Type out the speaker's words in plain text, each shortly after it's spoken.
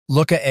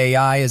Looka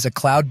AI is a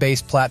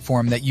cloud-based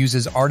platform that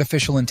uses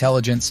artificial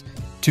intelligence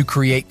to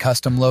create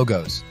custom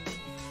logos.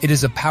 It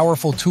is a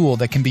powerful tool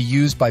that can be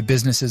used by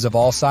businesses of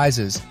all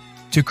sizes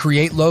to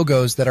create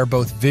logos that are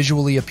both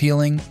visually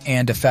appealing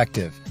and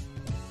effective.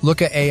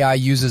 Looka AI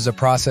uses a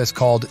process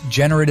called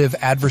Generative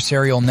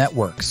Adversarial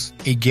Networks,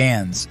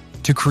 GANs,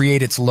 to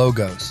create its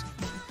logos.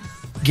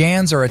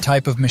 GANs are a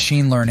type of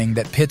machine learning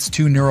that pits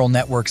two neural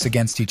networks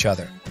against each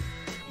other.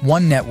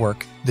 One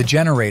network, the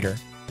generator,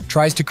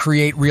 tries to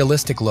create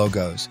realistic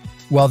logos,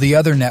 while the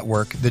other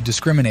network, the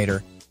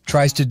discriminator,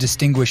 tries to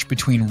distinguish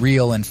between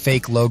real and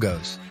fake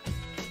logos.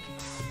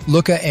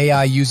 Looka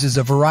AI uses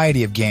a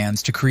variety of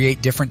GANs to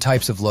create different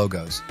types of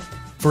logos.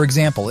 For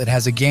example, it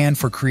has a GAN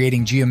for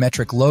creating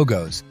geometric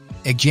logos,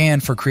 a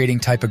GAN for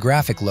creating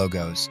typographic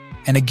logos,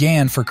 and a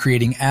GAN for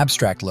creating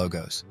abstract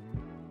logos.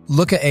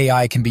 Looka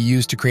AI can be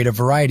used to create a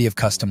variety of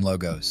custom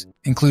logos,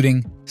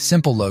 including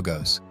simple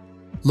logos.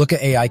 Looka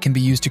AI can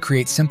be used to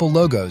create simple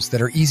logos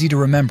that are easy to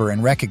remember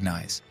and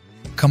recognize.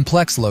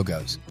 Complex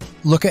logos.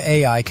 Looka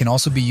AI can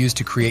also be used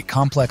to create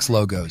complex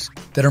logos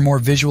that are more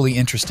visually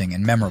interesting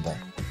and memorable.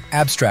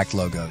 Abstract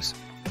logos.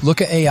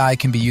 Looka AI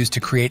can be used to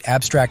create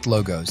abstract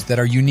logos that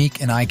are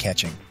unique and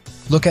eye-catching.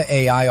 Looka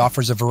AI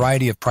offers a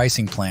variety of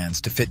pricing plans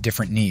to fit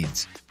different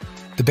needs.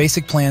 The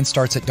basic plan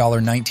starts at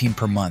 $19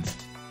 per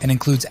month and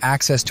includes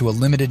access to a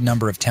limited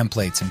number of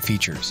templates and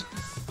features.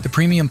 The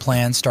premium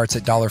plan starts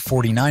at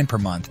 $49 per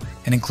month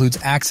and includes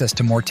access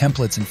to more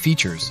templates and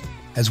features,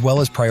 as well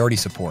as priority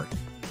support.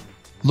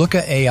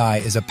 Looka AI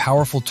is a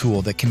powerful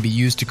tool that can be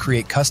used to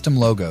create custom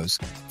logos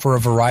for a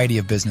variety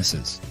of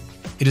businesses.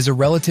 It is a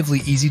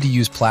relatively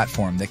easy-to-use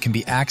platform that can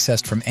be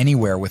accessed from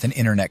anywhere with an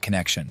internet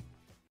connection.